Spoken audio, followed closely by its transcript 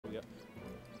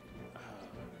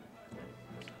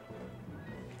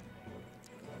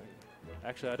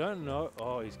Actually, I don't know.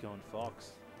 Oh, he's going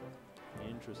Fox.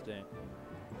 Interesting.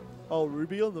 Oh,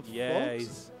 Ruby on the Yeah, Fox?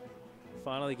 he's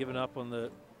finally given up on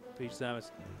the Peach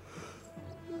Samus.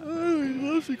 He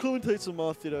loves to commentate some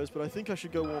Marth Dittos, but I think I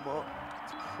should go warm up.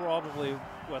 It's probably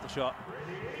worth a shot.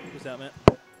 Just out, man.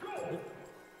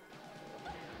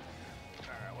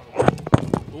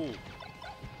 Ooh.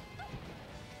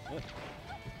 Yep.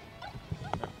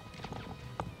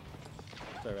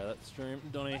 Sorry about that stream.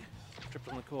 Donnie tripped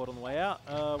on the cord on the way out.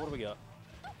 What do we got?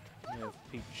 We have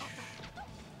Peach.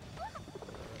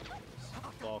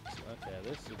 Fox. Okay,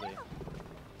 this will be...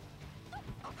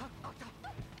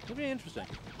 It'll be interesting.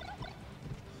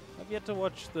 I've yet to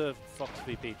watch the Fox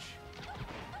v Peach.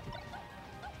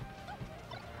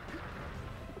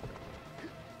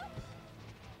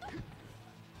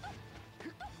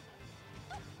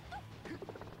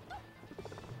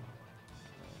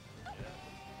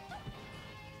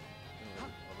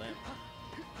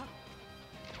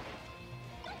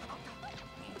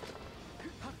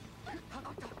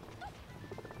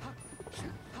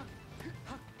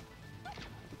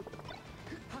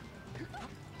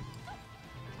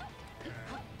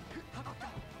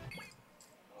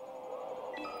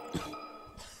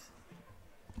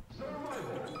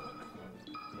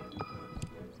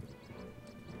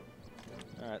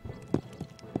 Alright.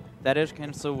 That edge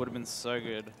cancel would have been so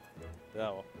good.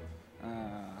 Oh.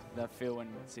 That feel when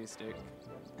C-stick.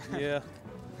 Yeah.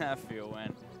 That feel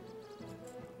when.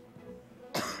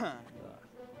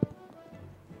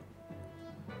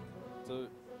 So,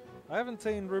 I haven't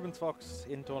seen Ruben's Fox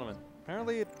in tournament.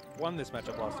 Apparently it won this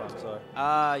matchup last time, so...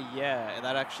 Yeah,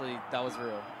 that was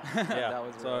real. Yeah, that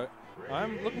was so real.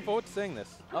 I'm looking forward to seeing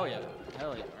this. Oh yeah,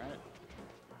 hell yeah, right?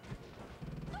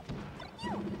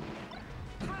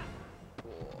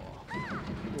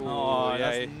 Oh, yeah,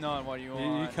 that's not what you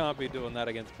want. You can't be doing that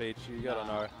against Peach. You gotta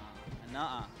know.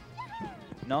 Nuh-uh.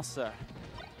 No, sir.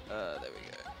 There we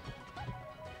go.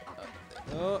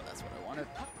 Oh, That's what I wanted.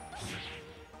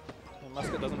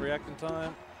 Muscat doesn't react in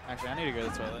time. Actually, I need to go to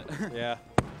the toilet. Yeah.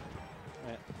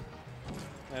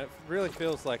 And it really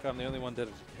feels like I'm the only one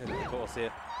dedicated to the course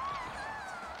here.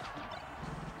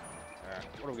 Alright,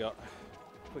 what do we got?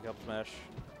 Quick up smash.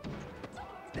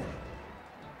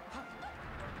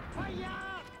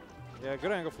 Yeah,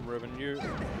 good angle from Ruben. You,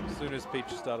 as soon as Peach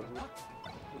started with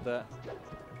that.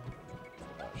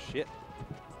 Oh, shit.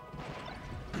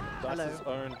 That's his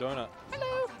own donut.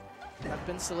 Hello. I've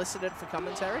been solicited for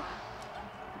commentary,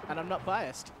 and I'm not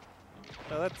biased.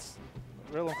 So that's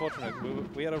real unfortunate.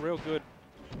 We had a real good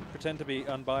pretend to be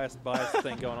unbiased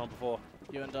thing going on before.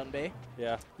 You and Don B?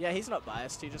 Yeah. Yeah, he's not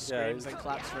biased. He just screams and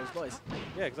claps for his boys.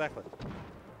 Yeah, exactly.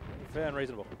 Fair and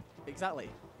reasonable. Exactly.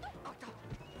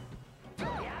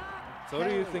 So what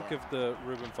do you think of the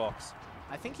Ruben Fox?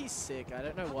 I think he's sick. I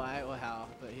don't know why or how,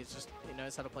 but he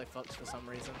knows how to play Fox for some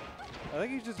reason. I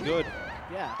think he's just good.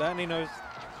 Yeah. That and he knows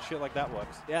shit like that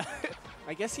works. Yeah.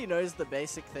 I guess he knows the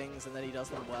basic things and then he does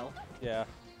them well. Yeah.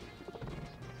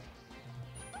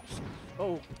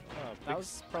 Oh, that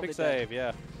was probably big save,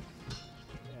 yeah.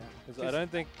 Yeah. I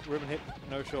don't think Ruben hit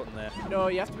no short in there. No,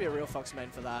 you have to be a real Fox main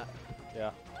for that.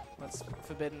 Yeah. That's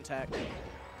forbidden tech.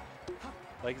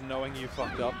 Like, knowing you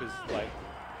fucked up is, like,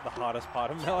 the hardest part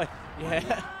of melee.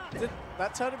 Yeah.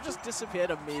 That turnip just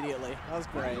disappeared immediately. That was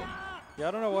great. Yeah,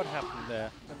 I don't know what happened there.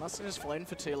 It must have just flown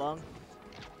for too long.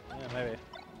 Yeah, maybe.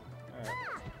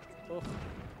 Alright.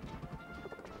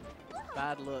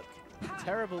 Bad look.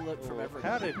 Terrible look from everyone.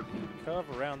 How did he curve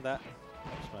around that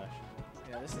smash?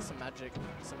 Yeah, this is some magic,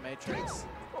 some matrix.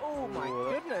 Oh my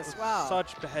Ooh, goodness, wow.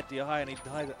 Such bad DI, and he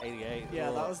died at 88.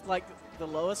 Yeah, that was like the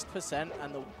lowest percent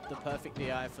and the perfect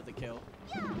DI for the kill.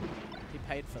 He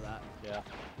paid for that. Yeah.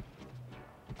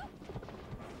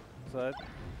 So,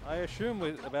 I assume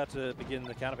we're about to begin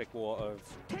the counterpick war of...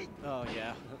 Oh,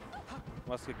 yeah.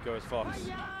 Muscat goes Fox.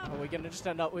 Are we going to just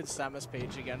end up with Samus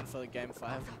Peach again for Game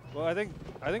 5? Well, I think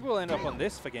we'll end up on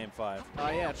this for Game 5. Oh,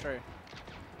 yeah, true.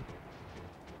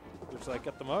 Which, like,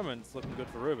 at the moment, it's looking good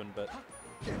for Ruben, but...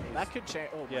 That could change.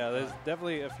 Oh, yeah, there's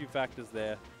definitely a few factors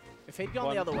there. If he'd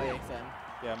gone the other way, then...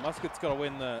 Yeah, Muscat's got to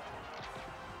win the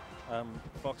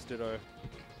Fox Ditto.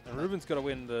 And Ruben's got to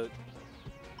win the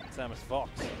Samus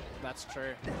Fox. That's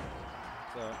true.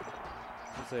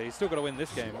 So he's still got to win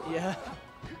this game. Yeah.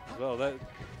 As well, that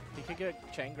he could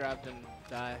get chain grabbed and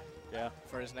die. Yeah.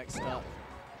 For his next stop.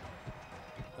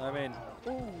 I mean,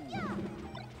 ooh.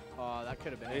 Oh, that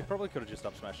could have been. He probably could have just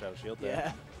up smashed out of shield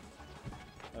there.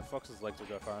 Yeah. Fox's legs will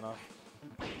go far enough.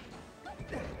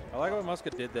 I like what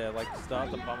Muscat did there, like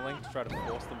start the pummeling to try to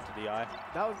force them to DI.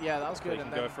 That was good. So you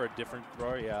can go for a different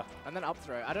throw, yeah. And then up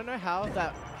throw. I don't know how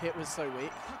that hit was so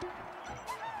weak.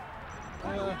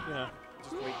 You know,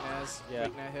 Just weak nairs. Yeah.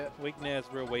 Weak nair hit. Weak nair's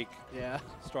real weak. Yeah.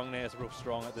 Strong nair's real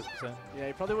strong at this percent. Yeah,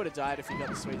 he probably would have died if he got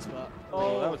the sweet spot.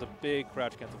 Oh, that was a big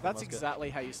crouch cancel. That's Muscat. exactly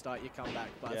how you start your comeback,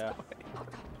 by the Yeah. way.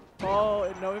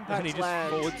 Oh, no impact And he just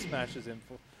lands. forward smashes him.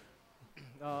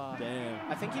 Oh. Damn.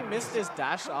 I think he missed his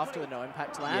dash after the no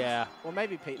impact land. Yeah. Or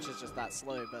maybe Peach is just that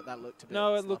slow, but that looked a bit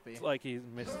No, it sloppy. looked like he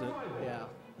missed it. Yeah.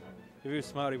 If he was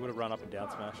smart, he would have run up and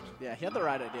down smashed. Yeah, he had the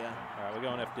right idea. All right, we're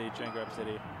going FD, chain grab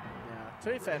city. Yeah.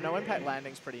 To be fair, no impact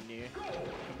landing's pretty new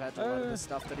compared to a lot of the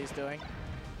stuff that he's doing.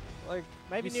 Like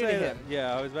Maybe you new to say him. that-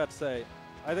 Yeah, I was about to say.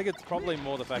 I think it's probably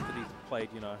more the fact that he's played,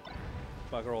 you know,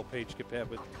 bugger all Peach compared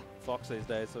with Fox these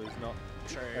days, so he's not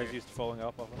True. as used to following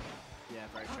up off him. Yeah,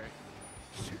 very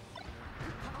true.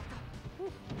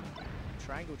 Whew.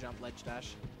 Triangle jump ledge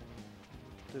dash.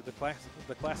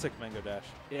 The classic Mango Dash.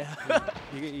 Yeah.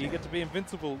 You get to be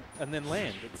invincible and then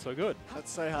land. It's so good. That's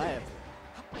so hype.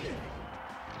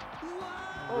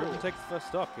 Ruben takes the first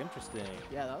stock. Interesting.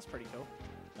 Yeah, that was pretty cool.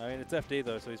 I mean, it's FD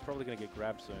though, so he's probably going to get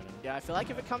grabbed soon. And Yeah, I feel like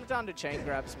if it comes down to chain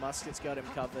grabs, Muscat's got him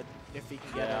covered if he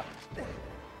can get yeah. it.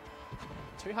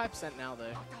 Too high percent now,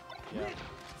 though. Yeah.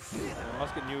 And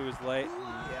Muscat knew he was late.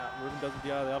 Yeah. Ruben doesn't DI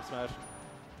the up smash.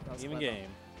 That was Even clever. game.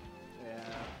 Yeah.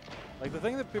 Like, the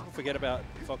thing that people forget about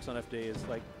Fox on FD is,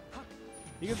 like,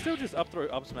 you can still just up throw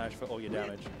up smash for all your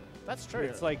damage. That's true.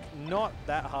 It's, like, not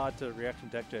that hard to reaction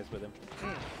tech chase with him.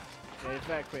 Yeah, he's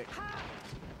very quick.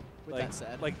 With Like, that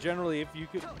said. like, generally, if you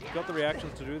got the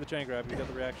reactions to do the chain grab, you got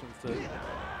the reactions to...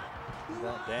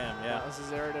 That, damn, yeah. That was a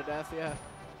 0 to death, yeah.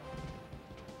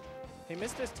 He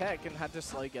missed his tech and had to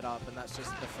slow get up, and that's just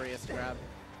the freest grab.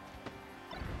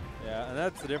 Yeah, and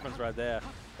that's the difference right there.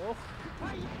 Oh.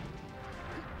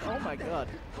 Oh my god.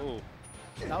 Ooh.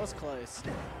 That was close.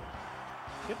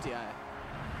 Good DI.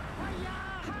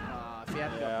 If he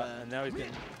hadn't got Yeah, burned. and now he's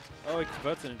getting... Oh, he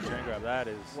converts it into chain grab. That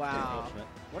is Wow. unfortunate.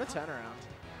 What a turnaround.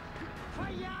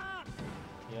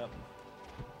 Yep.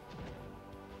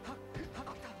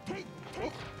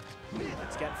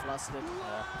 It's getting flustered.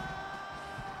 Yeah.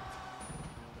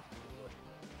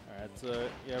 Alright, so,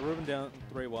 yeah, Ruben down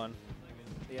 3-1.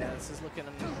 Yeah, this is looking...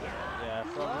 Yeah,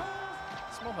 probably.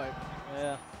 Small hope.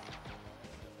 Yeah.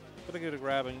 Gotta get a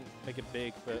grab and make it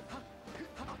big, but...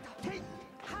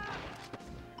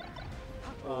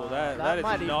 Oh, that might is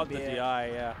even not be the it. DI,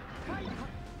 yeah.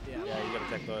 Yeah. Yeah, you gotta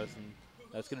take those, and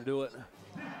that's gonna do it.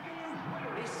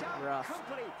 Rough.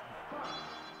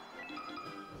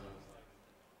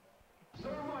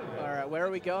 Alright, where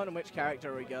are we going and which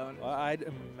character are we going? I'd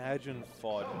imagine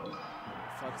Fod.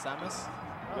 Fog Samus?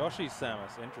 Yoshi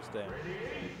Samus, interesting.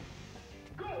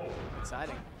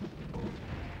 Exciting.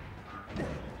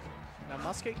 Now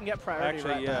Muscat can get priority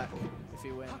Actually, right yeah. back if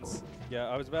he wins. Yeah,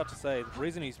 I was about to say, the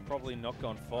reason he's probably not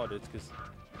gone Fod is because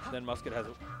then Muscat has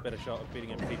a better shot of beating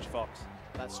him Peach Fox.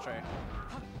 That's true.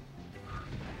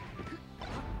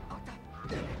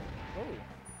 Oh.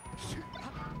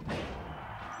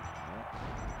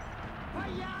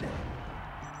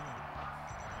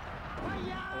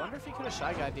 I wonder if he could have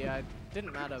Shy Guy DI.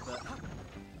 Didn't matter, but...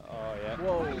 Oh, yeah.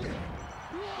 Whoa. Yeah.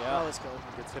 That was cool.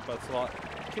 Gets hit by the slot.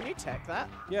 Can you tech that?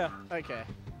 Yeah. Okay.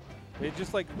 It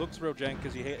just, like, looks real jank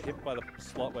because you hit by the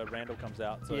slot where Randall comes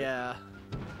out. So Yeah.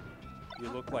 you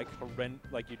look like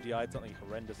like you DI'd something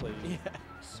horrendously Yeah.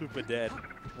 super dead.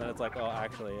 And then it's like, oh,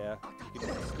 actually, yeah. You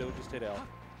can still just hit L.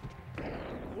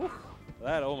 Oof.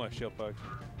 That almost shield poked.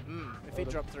 If he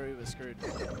dropped through, he was screwed.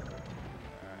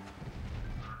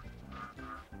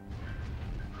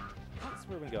 What's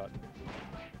Ruben got?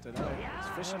 Don't know. He's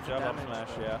fishing for Jab up damage. smash,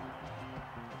 but- yeah.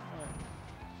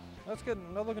 That's good.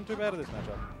 Not looking too bad at this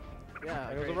matchup. Yeah,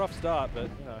 Like, it was a agreed. rough start, but,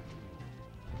 you know.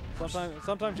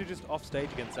 Sometimes you just off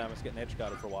stage against Samus, getting edge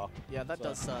guarded for a while. Yeah, that So-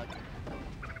 does suck.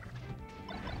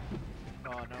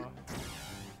 Oh no.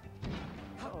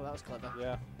 Oh, that was clever.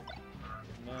 Yeah.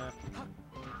 Nah.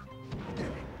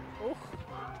 Oh.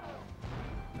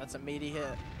 That's a meaty hit.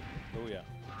 Oh, yeah.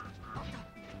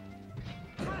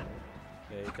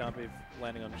 Yeah, you can't be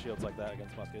landing on shields like that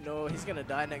against Muscat. No, he's gonna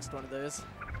die next one of those.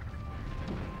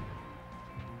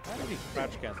 How did he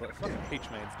crouch cancel it? Fucking Peach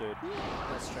mains, dude.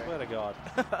 That's true. Swear to God.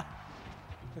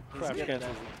 Crouch good at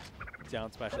cancels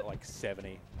down smash at like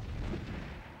 70.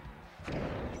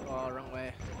 Oh, wrong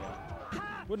way.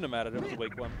 Wouldn't have mattered, it was a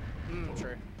weak one.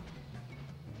 True.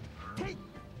 Alright,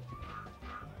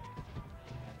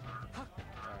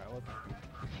 well,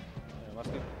 yeah,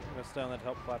 Muscat gonna stay on that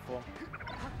top platform.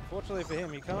 Fortunately for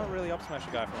him, you can't really up smash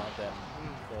a guy from up there.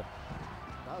 So,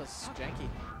 That was janky.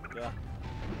 yeah.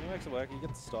 He makes it work, he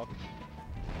gets the stock.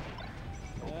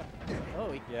 Yeah.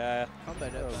 Oh, he Yeah. comboed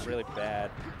That it. was really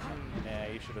bad. Yeah,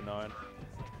 you should have known.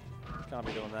 Can't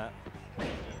be doing that.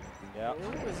 Yeah.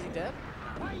 Ooh, is he dead?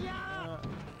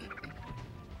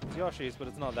 It's Yoshi's, but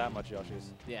it's not that much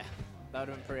Yoshi's. Yeah, that would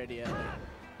have been pretty early.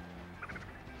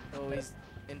 Oh, he's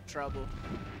in trouble.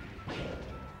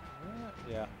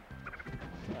 Yeah.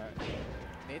 Alright.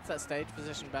 Needs that stage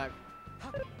position back.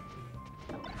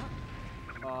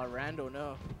 Oh, Randall,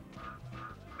 no.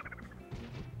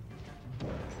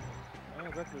 Oh,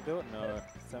 is that gonna do it? No.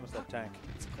 Samus that tank.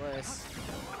 It's close.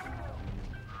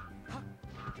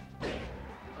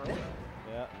 Oh.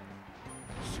 Yeah.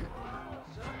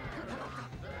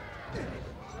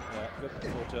 Yeah, good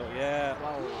full tilt. Yeah.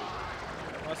 Wow.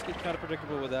 Must get kind of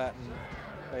predictable with that and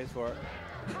pays for it.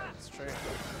 That's true.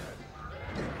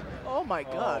 Oh my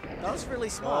god, that was really Oh,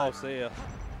 smart. see ya.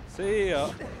 See ya.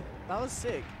 That was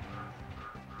sick.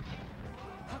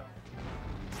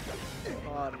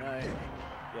 Oh no.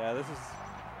 Yeah, this is...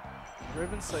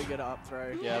 Ruben's so good at up throw.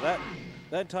 Yeah,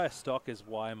 that entire stock is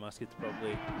why Muscat's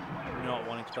probably not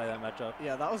wanting to play that matchup.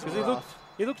 Yeah, that was Because rough.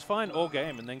 he looked fine all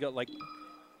game and then got like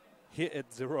hit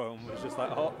at 0 and was just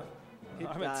like, oh,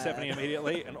 I'm at 70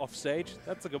 immediately and off stage.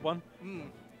 That's a good one.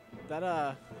 That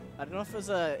I don't know if it was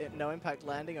a no impact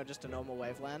landing or just a normal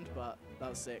wave land, but that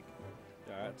was sick.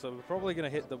 Alright, so we're probably going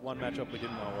to hit the one matchup we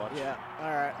didn't want to watch. Yeah,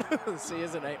 alright. See you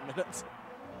in 8 minutes.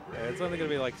 Yeah, it's only going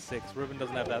to be like 6. Ruben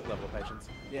doesn't have that level of patience.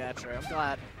 Yeah, true. I'm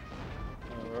glad.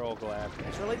 We're all glad.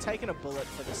 He's really taken a bullet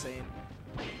for the scene.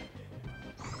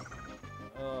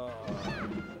 Oh,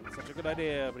 such a good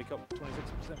idea, but he got 26%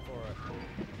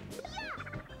 for it.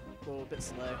 Oh, a bit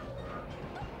slow.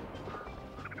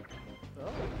 Oh.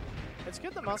 It's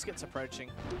good that Muscat's approaching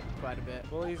quite a bit.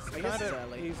 Well, he's I guess kind it's of,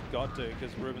 early. he's got to,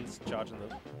 because Ruben's charging the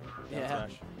down Yeah.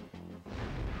 smash.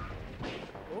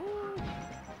 Ooh.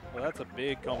 Well, that's a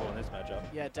big combo in this matchup.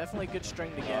 Yeah, definitely good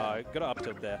string to get. Got to up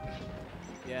tilt there.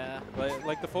 Yeah.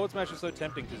 Like the forward smash is so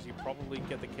tempting because you probably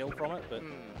get the kill from it, but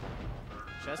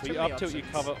She has when too you many up tilt, you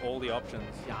options. cover all the options.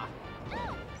 Yeah.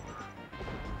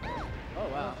 Oh,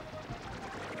 wow.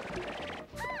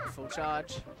 Full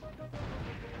charge.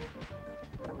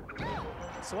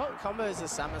 So what combos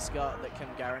has Samus got that can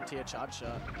guarantee a charge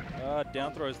shot?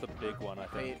 Down throw is the big one, I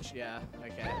think. Peach, yeah,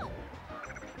 okay.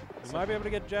 You might be able to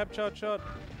get jab charge shot.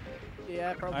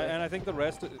 Yeah, probably. And I think the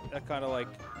rest are kind of like,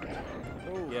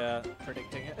 yeah.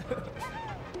 Predicting it.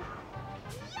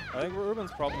 I think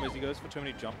Ruben's problem is he goes for too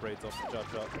many jump reads off the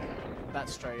jab shot.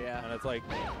 That's true, yeah. And it's like,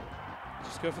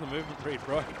 just go for the movement read,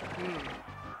 bro.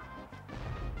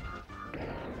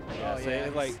 Yeah, Oh, see, yeah,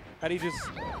 like, had he just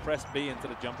pressed B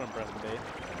instead of jumping and pressing B,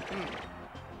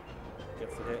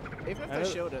 gets the hit. Even if And they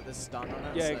shield it, there's stun on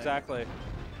it. Yeah, so. exactly.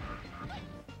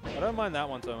 I don't mind that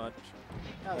one so much.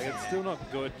 Oh, Like, yeah. it's still not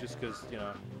good just because, you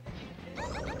know.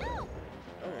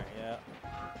 Alright, yeah.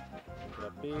 Get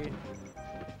up B.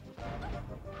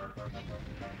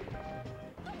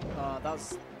 Oh, that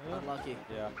was unlucky.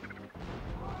 Yeah.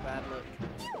 Bad look.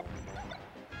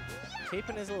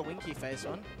 Keeping his little winky face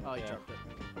on. Oh, he Yeah. dropped it.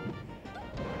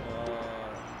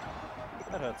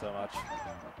 That hurt so much.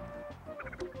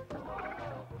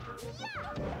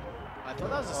 I thought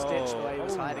that was a stitch the way he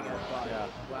was Oh. hiding it, but Yeah.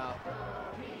 wow.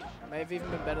 May have even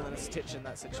been better than a stitch in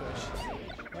that situation.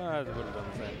 I would have done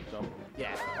the same job.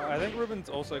 Yeah. I think Ruben's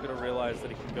also going to realize that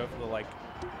he can go for the, like,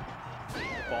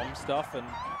 bomb stuff, and,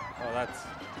 oh, that's...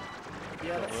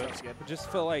 Yeah, that good. sounds good. Just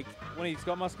for, like, when he's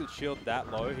got Muscat's shield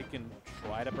that low, he can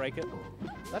try to break it.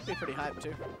 That'd be pretty hype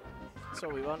too. That's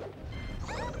what we want.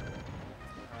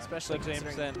 Especially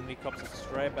 17%, and he cops it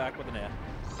straight back with an air.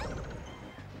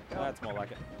 That's more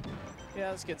like it. Yeah,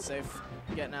 that's good safe.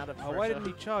 Getting out of Oh, why didn't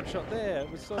he charge shot there?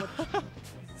 It was so much...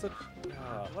 such...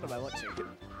 What am I watching?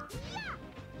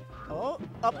 Oh,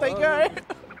 up they go!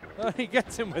 Oh, he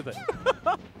gets him with it.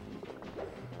 Oh,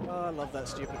 I love that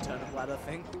stupid turnip ladder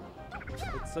thing.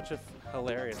 It's such a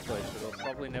hilarious glitch, but it'll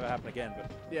probably never happen again, but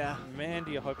Yeah, man,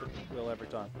 do you hope it will every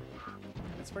time.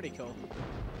 it's pretty cool.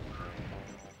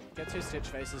 Get two stitch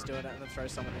faces doing it and then throw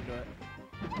someone into it.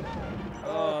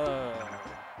 Oh.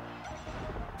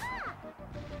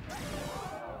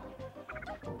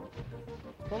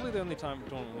 Probably the only time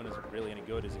tournament winners are really any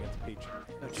good is against Peach.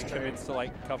 That's She true. commits to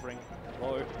like covering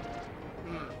low.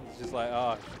 It's just like,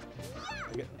 oh,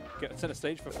 get center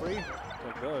stage for free.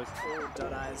 Like those. Oh,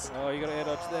 dot eyes. Oh, you got to air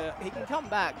dodge there. He can come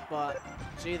back, but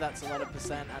gee, that's a lot of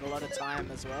percent and a lot of time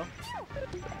as well.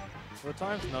 Well, the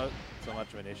time's not so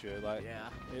much of an issue. Like, Yeah.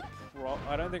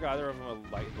 I don't think either of them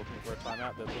are like looking for a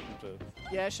timeout. They're looking to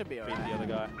Yeah, it should be beat alright. the other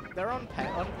guy. They're on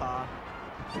par.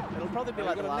 It'll probably be Oh,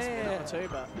 like you the got a last nair. minute or two,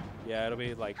 but Yeah, it'll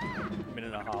be like a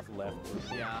minute and a half left.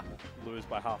 yeah. Lose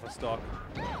by half a stock.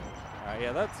 Alright,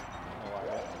 yeah, that's... I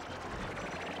like it.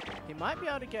 He might be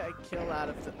able to get a kill out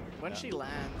of the... When Yeah. she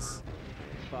lands,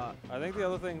 but... I think the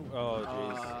other thing... Oh,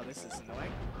 jeez. Oh, this is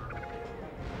annoying.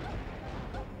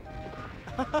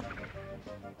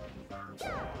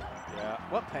 Yeah.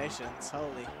 What patience,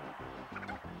 holy.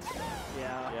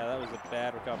 Yeah. Yeah, that was a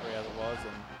bad recovery as it was,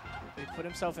 and He put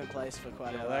himself in place for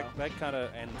quite a yeah, while. that kind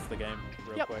of ends the game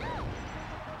real quick.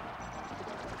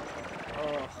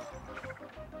 Oh.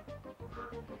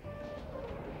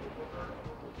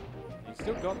 He's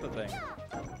still got the thing.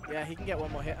 Yeah, he can get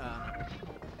one more hit.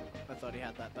 I thought he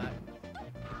had that back.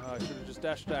 Oh, I should have just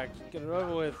dash attacked. Get it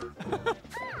over with.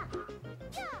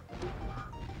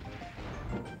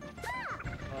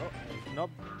 Oh. He's not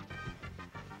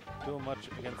doing much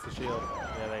against the shield.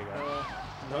 Yeah, there you go.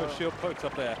 No Oh. shield pokes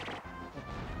up there.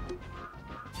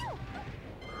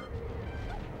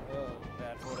 Oh,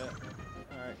 bad for that.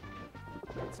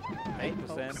 Alright.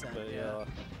 8%, but yeah.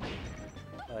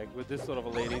 Like with this sort of a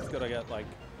lead, he's got to get like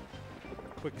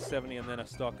a quick 70 and then a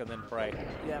stock and then pray.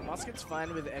 Yeah, Muscat's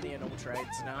fine with any and all trades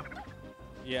now.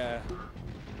 Yeah.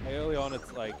 Early on,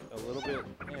 it's like a little bit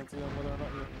antsy on whether or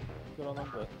not you're good on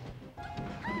them, but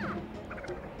yeah.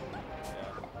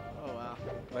 Oh, wow.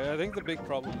 Like, I think the big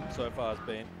problem so far has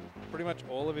been pretty much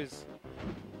all of his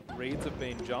reads have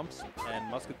been jumps, and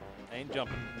Muscat ain't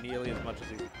jumping nearly as much as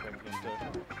he's expecting him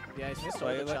to. Yeah, he's missed all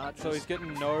the charges. So he's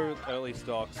getting no early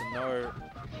stocks and no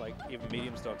like even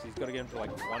medium stocks. He's got to get him to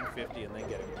like 150 and then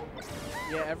get him.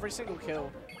 Yeah, every single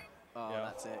kill. Oh, Yeah.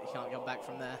 that's it. He can't go back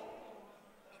from there.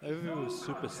 Maybe if he was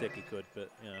super sick, he could, but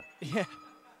you know, Yeah.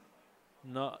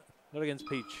 not against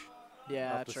Peach.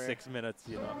 Yeah, After true. 6 minutes,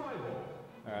 you know.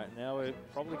 All right, now we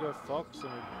probably go Fox. And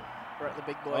We're at the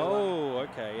big boy one. oh,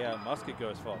 okay, yeah, Muscat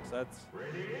goes Fox. That's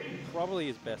probably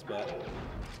his best bet.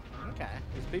 Okay.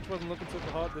 Because Peach wasn't looking super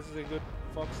hot. This is a good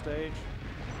Fox stage.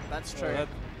 That's So true.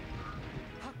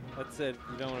 that said,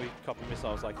 you don't want to be copping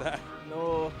missiles like that.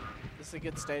 No. This is a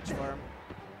good stage for him.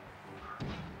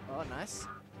 Oh, nice.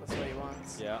 That's what he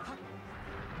wants. Yeah.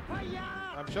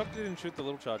 I'm shocked he didn't shoot the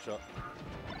little charge shot.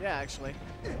 Yeah, actually.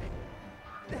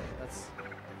 That's...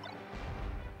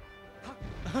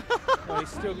 No, he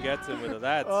still gets it with it.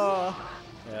 That's... Oh,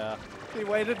 Yeah. he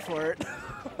waited for it.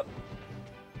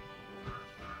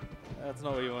 That's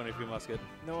not what you want if you Muscat.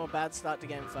 No, bad start to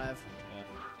game 5.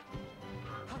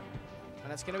 Yeah.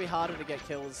 And it's going to be harder to get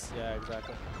kills. Yeah,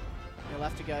 exactly. He'll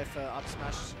have to go for up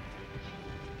smash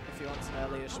if he wants an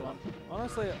early-ish one.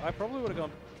 Honestly, I probably would have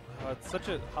gone... it's such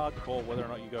a hard call whether or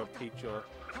not you go Peach or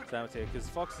Samus here, because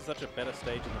Fox is such a better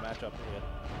stage in the matchup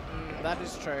here. That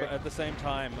is true. But at the same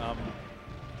time,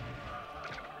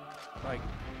 like,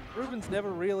 Ruben's never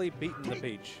really beaten the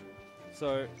Peach.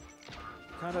 So,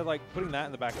 kind of like putting that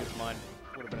in the back of his mind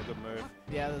would have been a good move.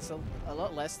 Yeah, there's a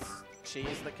lot less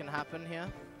cheese that can happen here.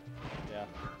 Yeah.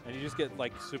 And you just get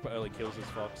like super early kills as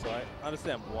Fox, so I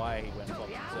understand why he went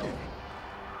Fox himself.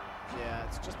 Yeah,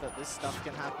 it's just that this stuff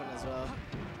can happen as well.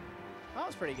 That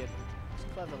was pretty good. It's a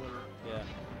clever little... Yeah.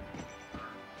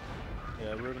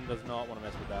 Yeah, Ruben does not want to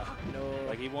mess with that. No.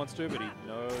 Like, he wants to, but he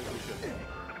knows he shouldn't.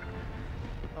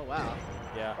 Oh, wow.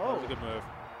 Yeah, Oh. that was a good move.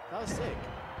 That was sick.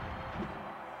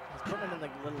 He's putting him in the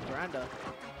little grinder.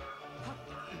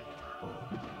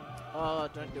 Oh,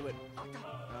 don't do it.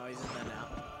 Oh, he's in there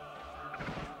now.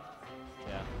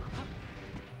 Yeah.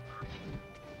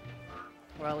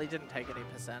 Well, he didn't take any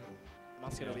percent.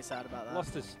 Muscat will be sad about that.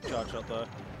 Lost his charge shot, though.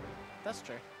 That's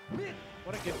true.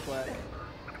 What a good play.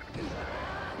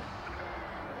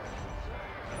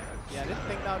 Yeah, I didn't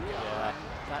think that would be Yeah.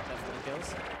 That definitely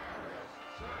kills.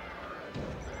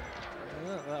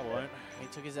 That won't. He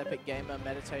took his epic gamer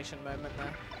meditation moment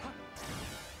there.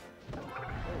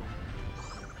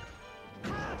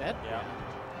 Oh. Dead? Yeah.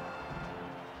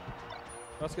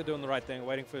 Muscat doing the right thing,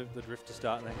 waiting for the drift to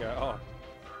start and then go, oh,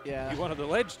 Yeah. you wanted the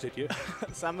ledge, did you?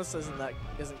 Samus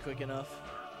isn't quick enough.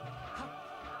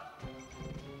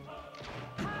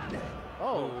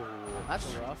 Oh, Ooh. that's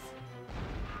rough.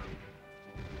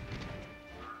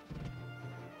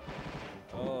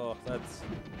 Oh, that's...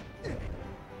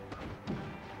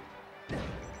 Oh,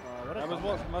 what a That was combo.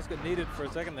 what Muscat needed for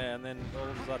a second there, and then all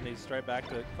of a sudden he's straight back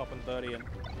to copping 30 and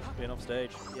being off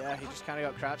stage. Yeah, he just kind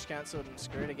of got crouch cancelled and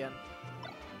screwed again.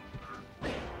 Oh,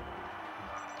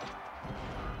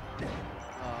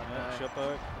 Yeah, no. shot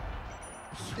poke.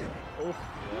 Oh. Yeah,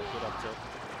 good up tilt.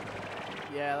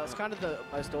 Yeah, that's kind of the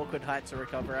most awkward height to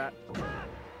recover at.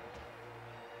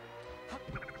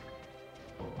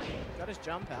 Got his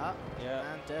jump out. Yeah.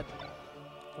 And dead.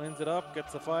 Cleans it up,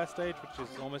 gets the fire stage, which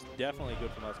is almost definitely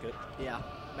good for Muscat. Yeah.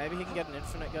 Maybe he can get an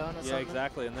infinite going or Yeah, something.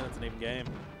 exactly, and then it's an even game.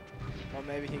 Or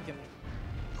maybe he can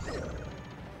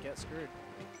get screwed.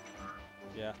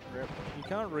 Yeah. You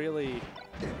can't really...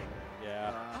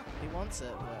 Yeah. He wants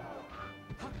it,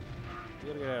 but... You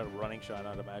gotta get out of running shine,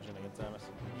 I'd imagine, against Samus.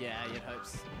 Yeah, you'd hope.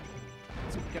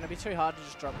 It's going to be too hard to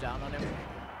just drop down on him.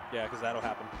 Yeah, because that'll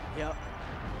happen. Yep.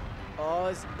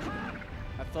 Oh,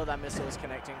 I thought that missile was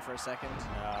connecting for a second.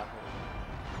 Nah.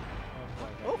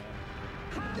 Oh.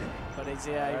 But he's,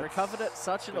 yeah, he recovered at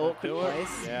such an awkward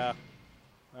place. Yeah.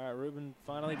 All right, Ruben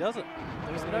finally does it.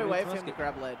 There was no way for him to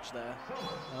grab ledge there.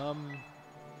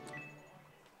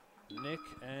 Nick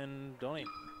and Donnie.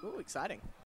 Ooh, exciting.